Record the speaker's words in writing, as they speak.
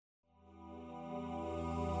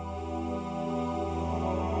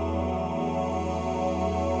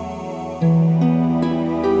掌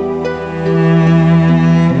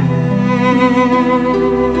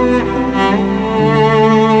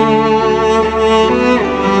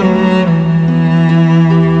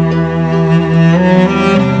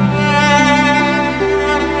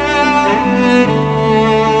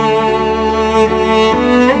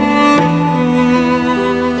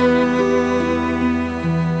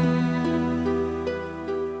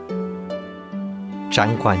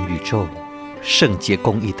管宇宙、圣洁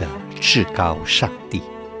公义的至高上帝，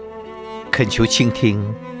恳求倾听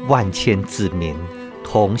万千子民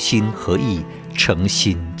同心合意、诚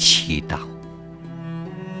心祈祷。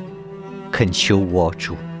恳求我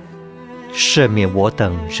主赦免我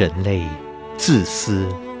等人类自私、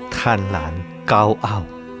贪婪、高傲、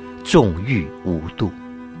纵欲无度，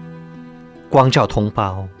光照同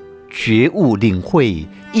胞觉悟领会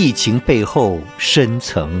疫情背后深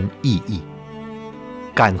层意义，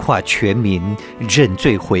感化全民认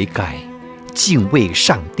罪悔改，敬畏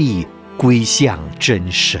上帝，归向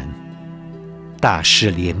真神，大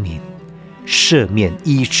施怜悯，赦免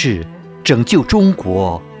医治，拯救中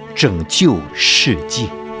国，拯救世界。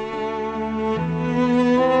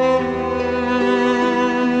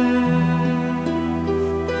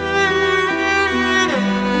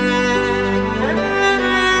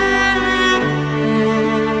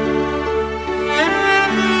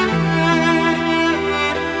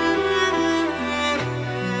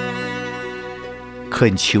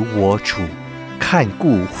恳求我主看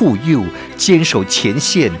顾护佑坚守前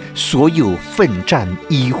线所有奋战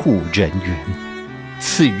医护人员，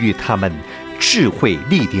赐予他们智慧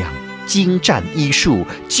力量，精湛医术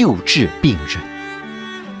救治病人，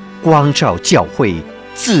光照教会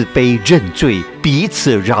自卑认罪，彼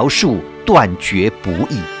此饶恕，断绝不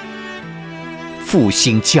义，复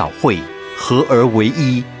兴教会，合而为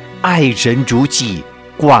一，爱人如己，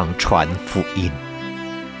广传福音。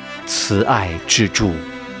慈爱之主，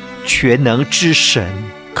全能之神，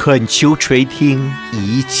恳求垂听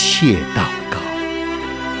一切祷